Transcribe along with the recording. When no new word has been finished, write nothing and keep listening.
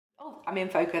I'm in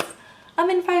focus. I'm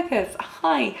in focus.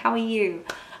 Hi, how are you?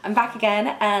 I'm back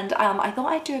again, and I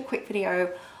thought I'd do a quick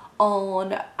video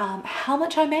on how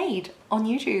much I made on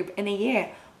YouTube in a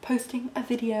year, posting a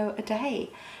video a day.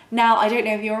 Now, I don't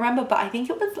know if you remember, but I think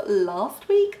it was last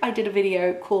week I did a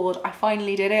video called I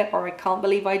finally did it, or I can't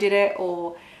believe I did it,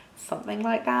 or something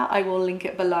like that. I will link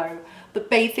it below. But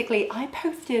basically, I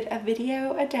posted a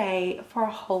video a day for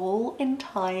a whole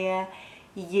entire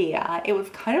year. It was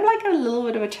kind of like a little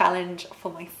bit of a challenge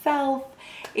for myself.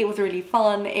 It was really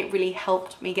fun. It really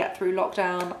helped me get through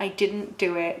lockdown. I didn't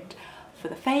do it for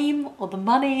the fame or the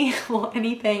money or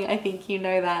anything. I think you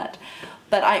know that.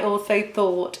 But I also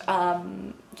thought,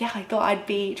 yeah, I thought I'd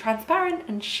be transparent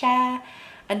and share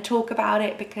and talk about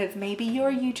it, because maybe you're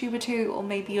a YouTuber too, or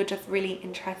maybe you're just really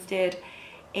interested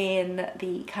in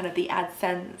the kind of the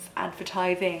AdSense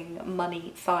advertising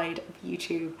money side of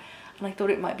YouTube. And I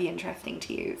thought it might be interesting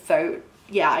to you. So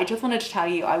yeah, I just wanted to tell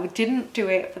you I didn't do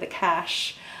it for the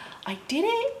cash. I did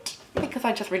it because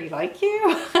I just really like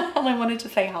you and I wanted to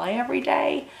say hi every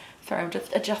day. Sorry, I'm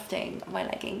just adjusting my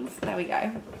leggings. There we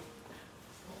go.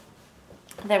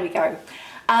 There we go.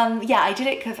 Yeah, I did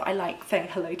it because I like saying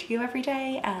hello to you every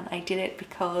day, and I did it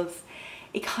because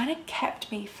it kind of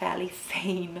kept me fairly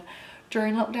sane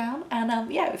during lockdown,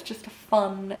 and yeah, it was just a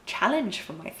fun challenge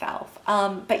for myself.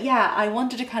 But yeah, I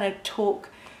wanted to kind of talk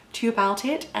to you about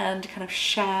it and kind of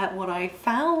share what I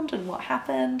found and what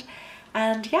happened,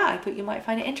 and yeah, I thought you might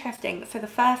find it interesting. So the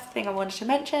first thing I wanted to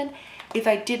mention is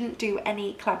I didn't do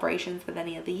any collaborations with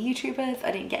any of the YouTubers.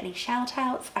 I didn't get any shout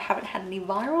outs. I haven't had any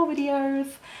viral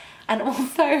videos. And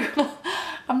also,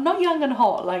 I'm not young and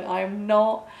hot. Like, I'm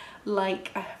not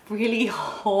like a really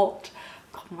hot,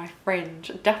 God, my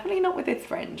fringe. Definitely not with this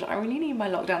fringe. I really need my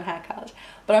lockdown haircut.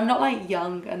 But I'm not like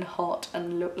young and hot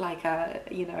and look like a,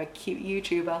 you know, a cute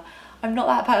YouTuber. I'm not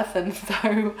that person.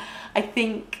 So I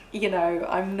think, you know,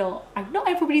 I'm not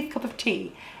everybody's cup of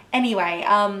tea. Anyway,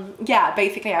 yeah,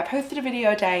 basically I posted a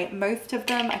video a day. Most of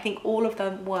them, I think all of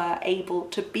them, were able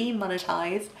to be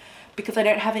monetized because I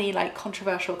don't have any like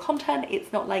controversial content.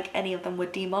 It's not like any of them were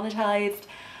demonetized.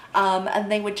 And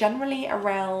they were generally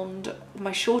around,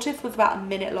 my shortest was about a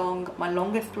minute long, my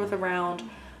longest was around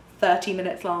 30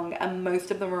 minutes long, and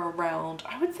most of them were around,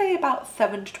 I would say, about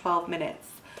 7 to 12 minutes.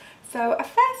 So a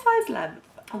fair size length.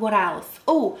 What else?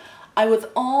 Oh, I was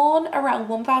on around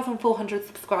 1,400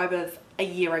 subscribers a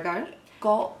year ago.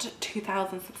 Got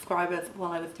 2,000 subscribers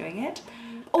while I was doing it.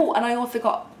 Oh, and I also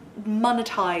got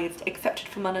monetized, accepted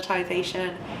for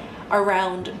monetization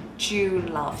around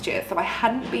June last year. So I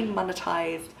hadn't been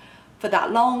monetized for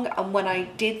that long, and when I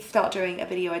did start doing a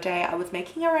video a day, I was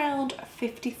making around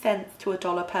 50 cents to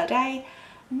 $1 per day.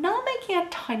 Now I'm making a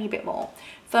tiny bit more.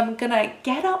 So I'm gonna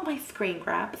get up my screen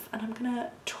grabs and I'm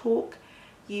gonna talk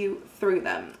you through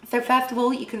them. So first of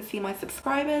all, you can see my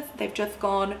subscribers. They've just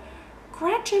gone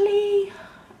gradually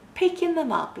picking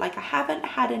them up. Like, I haven't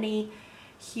had any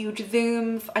huge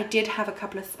zooms. I did have a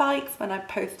couple of spikes when I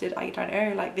posted, I don't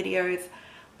know, like videos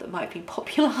that might be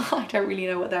popular. I don't really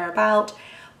know what they're about.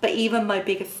 But even my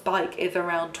biggest spike is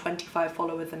around 25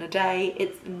 followers in a day.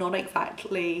 It's not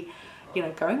exactly, you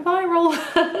know, going viral.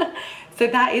 So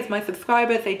that is my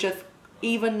subscribers. They just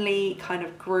evenly kind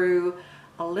of grew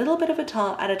a little bit of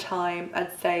at a time.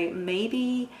 I'd say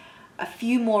maybe a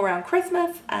few more around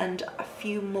Christmas and a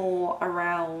few more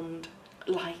around,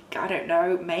 like, I don't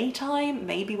know, May time,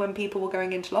 maybe when people were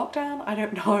going into lockdown, I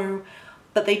don't know.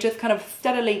 But they just kind of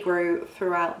steadily grew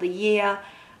throughout the year.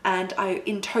 And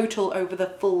in total, over the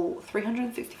full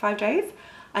 365 days,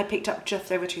 I picked up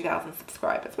just over 2,000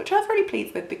 subscribers, which I was really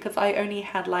pleased with, because I only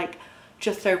had like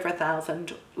just over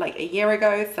 1,000 like a year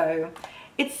ago. So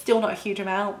it's still not a huge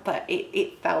amount, but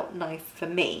it felt nice for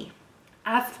me.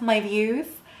 As for my views,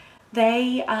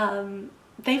 they've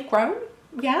grown.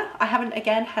 Yeah, I haven't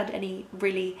again had any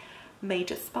really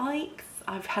major spikes.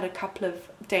 I've had a couple of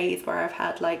days where I've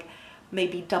had like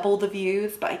maybe double the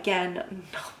views, but again,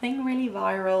 nothing really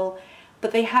viral.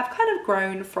 But they have kind of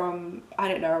grown from, I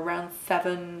don't know, around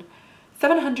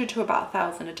 700 to about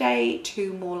 1,000 a day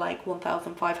to more like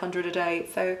 1,500 a day.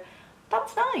 So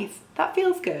that's nice. That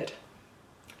feels good.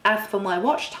 As for my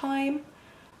watch time,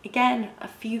 again,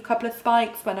 a couple of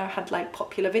spikes when I had like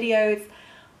popular videos,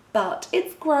 but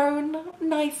it's grown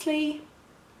nicely,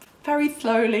 very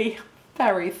slowly,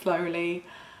 very slowly.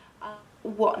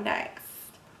 What next?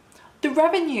 The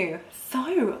revenue.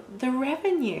 So the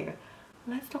revenue.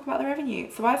 Let's talk about the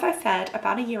revenue. So as I said,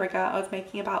 about a year ago, I was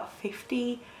making about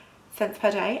 50 cents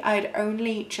per day. I'd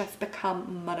only just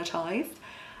become monetized.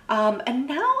 And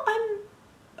now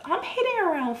I'm hitting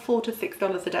around $4 to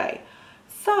 $6 a day.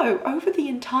 So over the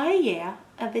entire year,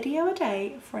 a video a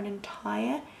day for an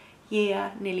entire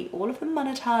year, nearly all of them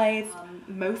monetized,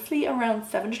 mostly around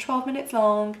 7 to 12 minutes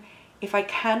long. If I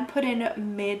can put in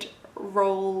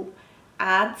mid-roll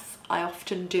ads, I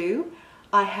often do.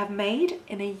 I have made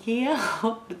in a year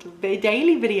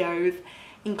daily videos,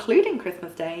 including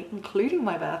Christmas Day, including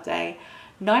my birthday,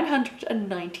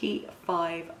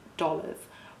 $995.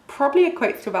 Probably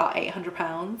equates to about £800.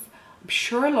 I'm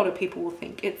sure a lot of people will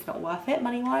think it's not worth it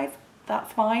money-wise.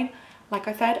 That's fine. Like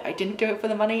I said, I didn't do it for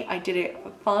the money. I did it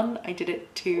for fun. I did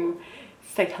it to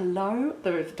say hello.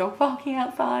 There is a dog barking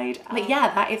outside. But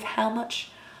yeah, that is how much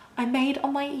I made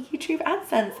on my YouTube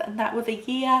AdSense. And that was a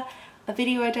year, a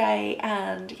video a day.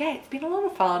 And yeah, it's been a lot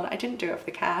of fun. I didn't do it for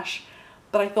the cash,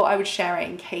 but I thought I would share it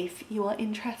in case you are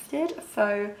interested.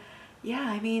 So yeah,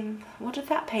 I mean, what does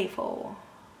that pay for?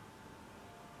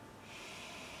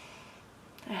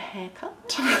 A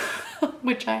haircut,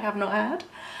 which I have not had.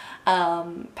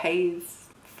 Pays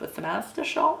for some Asda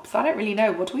shops. I don't really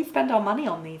know. What do we spend our money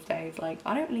on these days? Like,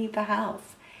 I don't leave the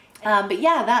house. But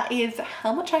yeah, that is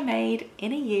how much I made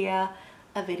in a year,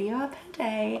 a video per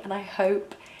day, and I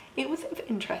hope it was of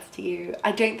interest to you.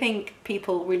 I don't think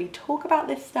people really talk about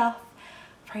this stuff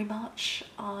very much.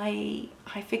 I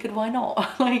figured, why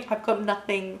not? Like, I've got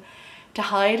nothing to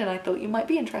hide, and I thought you might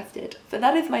be interested. So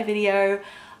that is my video.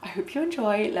 I hope you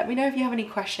enjoy. Let me know if you have any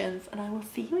questions, and I will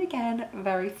see you again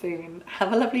very soon.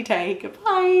 Have a lovely day.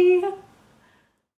 Goodbye.